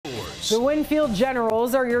The Winfield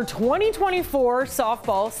Generals are your 2024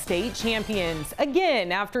 softball state champions.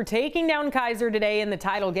 Again, after taking down Kaiser today in the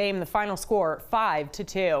title game, the final score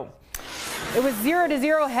 5-2. It was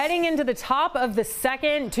 0-0 heading into the top of the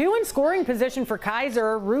second. Two in scoring position for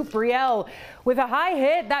Kaiser. Root Brielle with a high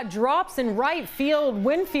hit that drops in right field.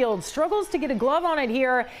 Winfield struggles to get a glove on it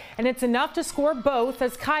here, and it's enough to score both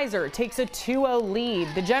as Kaiser takes a 2-0 lead.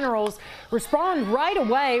 The Generals respond right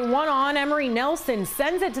away. One on. Emery Nelson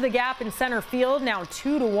sends it to the gap in center field. Now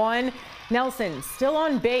 2-1. Nelson still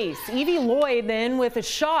on base. Evie Lloyd then with a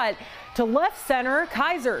shot to left center.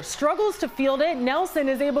 Kaiser struggles to field it. Nelson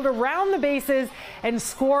is able to round the bases and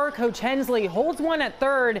score. Coach Hensley holds one at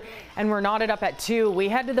third, and we're knotted up at 2. We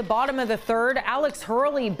head to the bottom of the third. Alex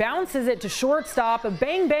Hurley bounces it to shortstop. A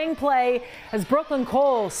bang-bang play as Brooklyn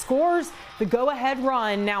Cole scores the go-ahead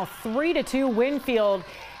run. Now 3-2 Winfield.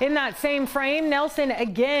 In that same frame, Nelson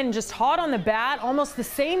again just hot on the bat, almost the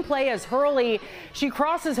same play as Hurley. She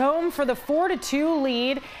crosses home for the 4-2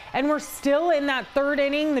 lead, and we're still in that third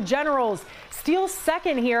inning. The Generals steal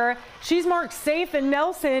second here. She's marked safe, and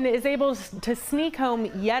Nelson is able to sneak home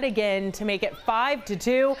yet again to make it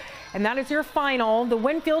 5-2. And that is your final. The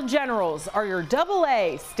Winfield Generals are your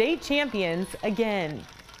AA state champions again.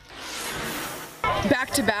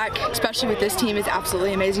 Back-to-back, especially with this team, is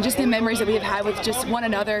absolutely amazing. Just the memories that we have had with just one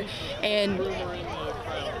another, and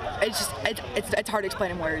it's hard to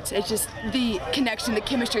explain in words. It's just the connection, the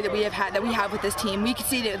chemistry that we have with this team. We can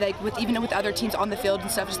see it like even with other teams on the field and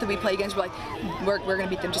stuff, just that we play against. We're going to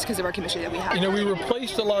beat them just because of our chemistry that we have. You know, we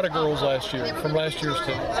replaced a lot of girls last year from last year's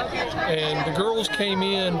team, and the girls came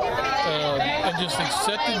in and just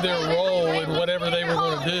accepted their role in whatever they were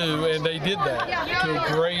going to do, and they did that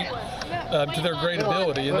to their great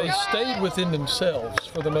ability, and they stayed within themselves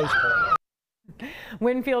for the most part.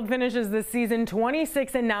 Winfield finishes this season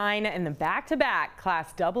 26-9 and the back-to-back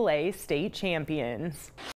Class AA state champions.